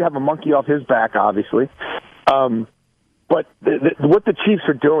won, then he'd have a monkey off his back, obviously. But what the Chiefs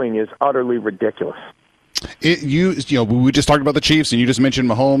are doing is utterly ridiculous. We just talked about the Chiefs, and you just mentioned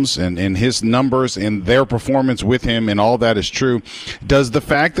Mahomes and his numbers and their performance with him, and all that is true. Does the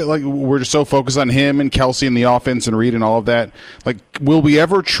fact that we're just so focused on him and Kelsey and the offense and Reed and all of that, will we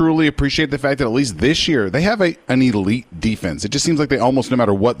ever truly appreciate the fact that at least this year they have an elite defense? It just seems like they almost, no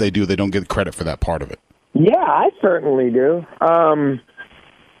matter what they do, they don't get credit for that part of it. Yeah, I certainly do.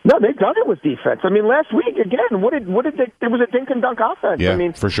 No, they've done it with defense. I mean, last week, again, what did they, it was a dink and dunk offense. Yeah, I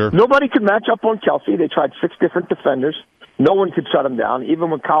mean, for sure. Nobody could match up on Kelsey. They tried 6 different defenders. No one could shut him down. Even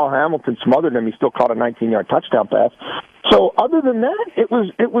when Kyle Hamilton smothered him, he still caught a 19-yard touchdown pass. So other than that, it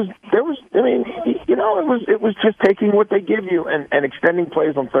was just taking what they give you and extending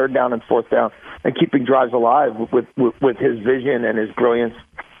plays on 3rd down and 4th down and keeping drives alive with his vision and his brilliance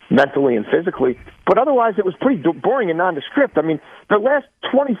mentally and physically. But otherwise, it was pretty boring and nondescript. I mean, their last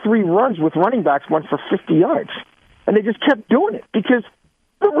 23 runs with running backs went for 50 yards. And they just kept doing it because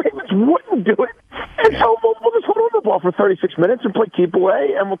the Ravens wouldn't do it. And so we'll just hold on to the ball for 36 minutes and play keep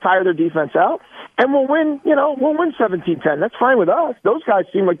away, and we'll tire their defense out. And we'll win 17-10. That's fine with us. Those guys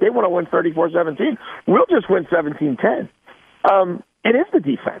seem like they want to win 34-17. We'll just win 17-10. It is the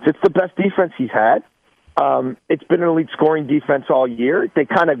defense. It's the best defense he's had. It's been an elite scoring defense all year. They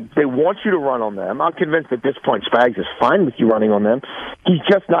want you to run on them. I'm convinced at this point Spags is fine with you running on them. He's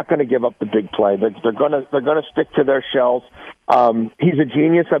just not going to give up the big play. They're going to stick to their shells. He's a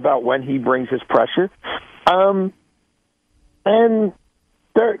genius about when he brings his pressure. And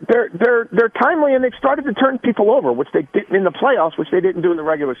they're timely, and they've started to turn people over, which they did in the playoffs, which they didn't do in the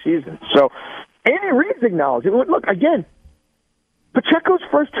regular season. So Andy Reid's acknowledged it. Look, again, Pacheco's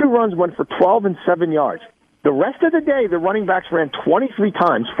first 2 runs went for 12 and 7 yards. The rest of the day, the running backs ran 23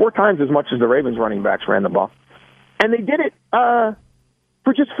 times, 4 times as much as the Ravens running backs ran the ball. And they did it for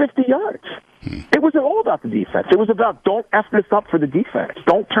just 50 yards. It wasn't all about the defense. It was about don't F this up for the defense.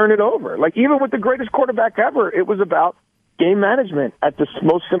 Don't turn it over. Even with the greatest quarterback ever, it was about game management at the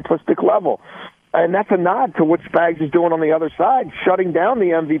most simplistic level. And that's a nod to what Spags is doing on the other side, shutting down the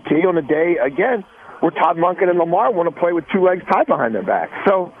MVP on a day, again, where Todd Monken and Lamar want to play with 2 legs tied behind their back.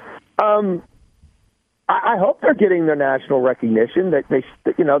 So I hope they're getting their national recognition. That they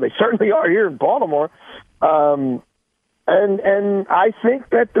certainly are here in Baltimore. And I think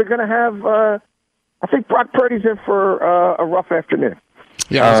that they're going to have I think Brock Purdy's in for a rough afternoon.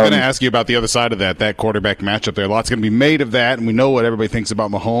 Yeah, I was going to ask you about the other side of that quarterback matchup there. Lots going to be made of that, and we know what everybody thinks about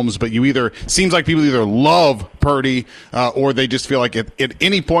Mahomes, but seems like people either love Purdy or they just feel like at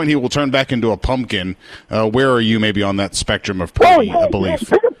any point he will turn back into a pumpkin. Where are you maybe on that spectrum of Purdy belief? He's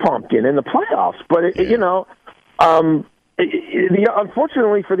been a pumpkin in the playoffs, but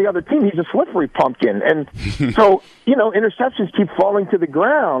unfortunately for the other team, he's a slippery pumpkin. And so, interceptions keep falling to the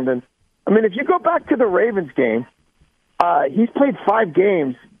ground. And, I mean, if you go back to the Ravens game, he's played 5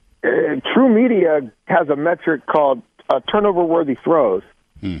 games. True Media has a metric called turnover-worthy throws.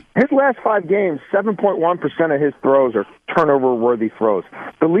 His last 5 games, 7.1% of his throws are turnover-worthy throws.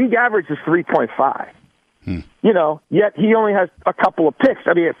 The league average is 3.5. You know, yet he only has a couple of picks.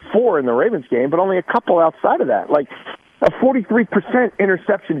 I mean, he had 4 in the Ravens game, but only a couple outside of that. Like a 43%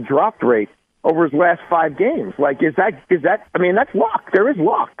 interception drop rate over his last 5 games. Like, is that? I mean, that's luck. There is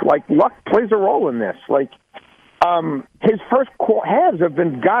luck. Like, luck plays a role in this. Like, his first halves have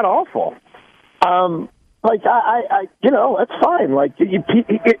been god awful. Like, I you know, that's fine. Like,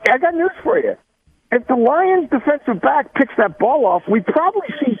 I got news for you. If the Lions defensive back picks that ball off, we'd probably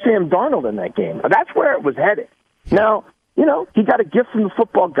see Sam Darnold in that game. That's where it was headed. Now, you know, he got a gift from the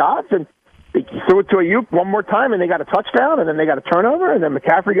football gods, and he threw it to Ayuk one more time, and they got a touchdown, and then they got a turnover, and then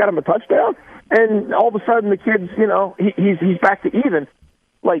McCaffrey got him a touchdown, and all of a sudden the kid's, you know, he's back to even.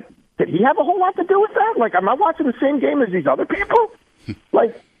 Like, did he have a whole lot to do with that? Like, am I watching the same game as these other people?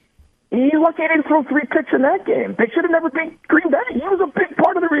 Like, he's lucky he didn't throw 3 picks in that game. They should have never beat Green Bay. He was a big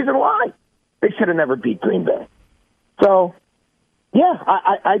part of the reason why. They should have never beat Green Bay. So, yeah,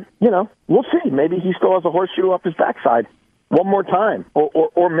 I you know, we'll see. Maybe he still has a horseshoe up his backside one more time,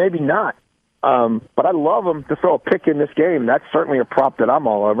 or maybe not. But I love him to throw a pick in this game. That's certainly a prop that I'm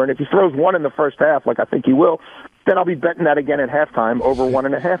all over. And if he throws 1 in the first half, like I think he will, then I'll be betting that again at halftime over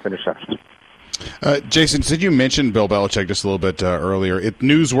 1.5 interceptions. Jason, did you mention Bill Belichick just a little bit earlier? It's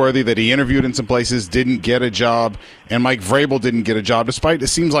newsworthy that he interviewed in some places, didn't get a job, and Mike Vrabel didn't get a job, despite it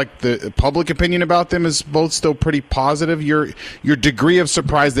seems like the public opinion about them is both still pretty positive. Your degree of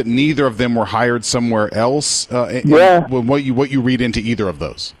surprise that neither of them were hired somewhere else, what you read into either of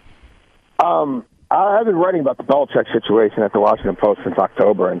those? I've been writing about the Belichick situation at the Washington Post since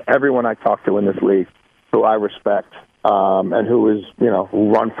October, and everyone I talk to in this league who I respect and who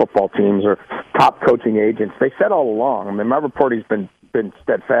run football teams or top coaching agents, they said all along, I mean, my reporting's been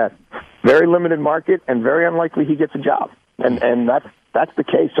steadfast, very limited market and very unlikely he gets a job. And that's the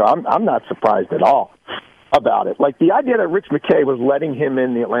case. So I'm not surprised at all about it. Like, the idea that Rich McKay was letting him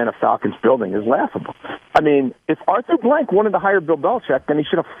in the Atlanta Falcons building is laughable. I mean, if Arthur Blank wanted to hire Bill Belichick, then he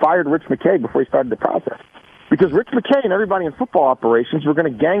should have fired Rich McKay before he started the process. Because Rich McKay and everybody in football operations were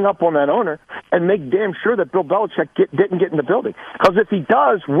going to gang up on that owner and make damn sure that Bill Belichick didn't get in the building. Because if he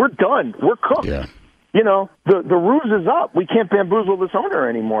does, we're done. We're cooked. Yeah. You know, the ruse is up. We can't bamboozle this owner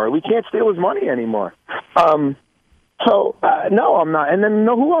anymore. We can't steal his money anymore. So, no, I'm not. And then,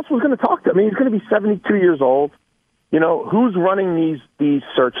 who else was going to talk to him? I mean, he's going to be 72 years old. You know, who's running these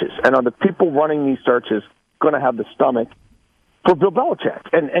searches? And are the people running these searches going to have the stomach for Bill Belichick?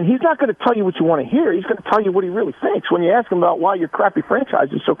 And he's not going to tell you what you want to hear. He's going to tell you what he really thinks when you ask him about why your crappy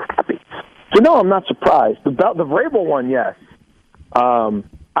franchise is so crappy. So, no, I'm not surprised. The Vrabel one, yes.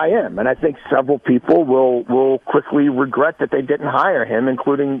 I am. And I think several people will quickly regret that they didn't hire him,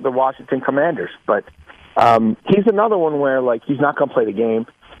 including the Washington Commanders. But he's another one where, like, he's not going to play the game.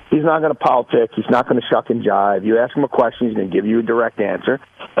 He's not going to politic. He's not going to shuck and jive. You ask him a question, he's going to give you a direct answer.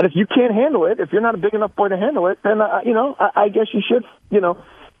 And if you can't handle it, if you're not a big enough boy to handle it, then, I guess you should,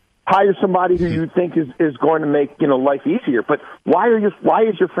 hire somebody who you think is going to make, life easier. But why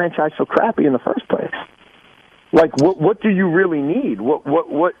is your franchise so crappy in the first place? Like, what do you really need?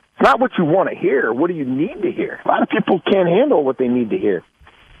 What? It's not what you want to hear. What do you need to hear? A lot of people can't handle what they need to hear.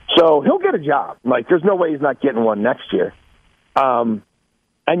 So he'll get a job. Like, there's no way he's not getting one next year.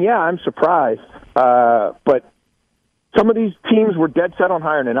 And yeah, I'm surprised. But some of these teams were dead set on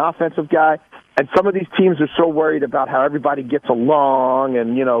hiring an offensive guy, and some of these teams are so worried about how everybody gets along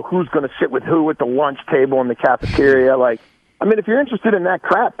and, who's going to sit with who at the lunch table in the cafeteria. Like, I mean, if you're interested in that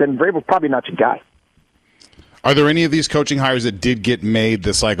crap, then Vrabel's probably not your guy. Are there any of these coaching hires that did get made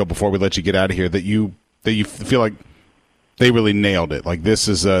this cycle before we let you get out of here that you feel like they really nailed it? Like, this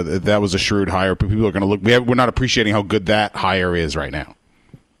is that was a shrewd hire. People are going to look. We're not appreciating how good that hire is right now.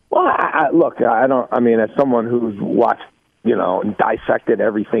 Well, as someone who's watched, and dissected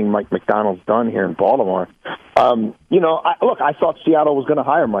everything Mike McDonald's done here in Baltimore, I thought Seattle was going to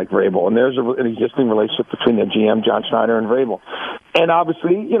hire Mike Vrabel, and there's an existing relationship between the GM, John Schneider, and Vrabel. And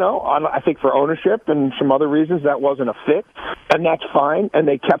obviously, I think for ownership and some other reasons, that wasn't a fit, and that's fine. And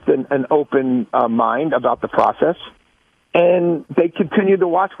they kept an open mind about the process. And they continued to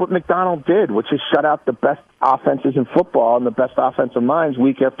watch what McDonald did, which is shut out the best offenses in football and the best offensive minds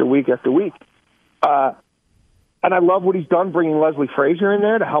week after week after week. And I love what he's done bringing Leslie Frazier in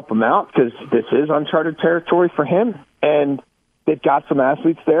there to help him out, because this is uncharted territory for him. And they've got some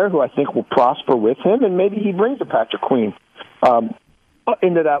athletes there who I think will prosper with him, and maybe he brings a Patrick Queen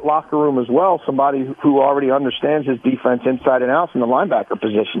into that locker room as well, somebody who already understands his defense inside and out from the linebacker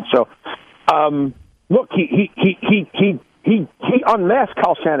position. So, look, he unmasked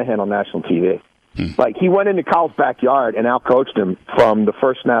Kyle Shanahan on national TV. Like, he went into Kyle's backyard and outcoached him from the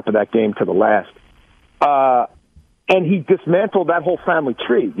first snap of that game to the last. And he dismantled that whole family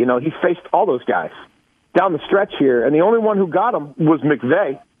tree. He faced all those guys. down the stretch here, and the only one who got him was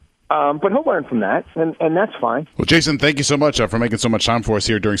McVay. But he'll learn from that, and that's fine. Well, Jason, thank you so much for making so much time for us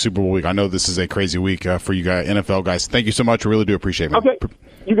here during Super Bowl week. I know this is a crazy week for you guys, NFL guys. Thank you so much. We really do appreciate it, man. Okay,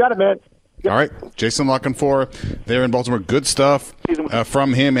 you got it, man. Yep. All right, Jason La Canfora there in Baltimore. Good stuff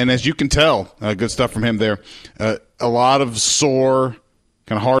from him, and as you can tell, good stuff from him there. A lot of sore,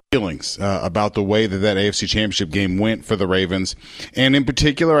 kind of hard feelings about the way that AFC Championship game went for the Ravens, and in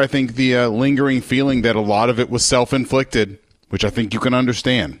particular, I think the lingering feeling that a lot of it was self-inflicted, which I think you can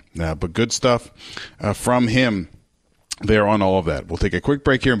understand. But good stuff from him there on all of that. We'll take a quick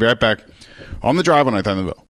break here and be right back on The Drive on 9th on the Ville.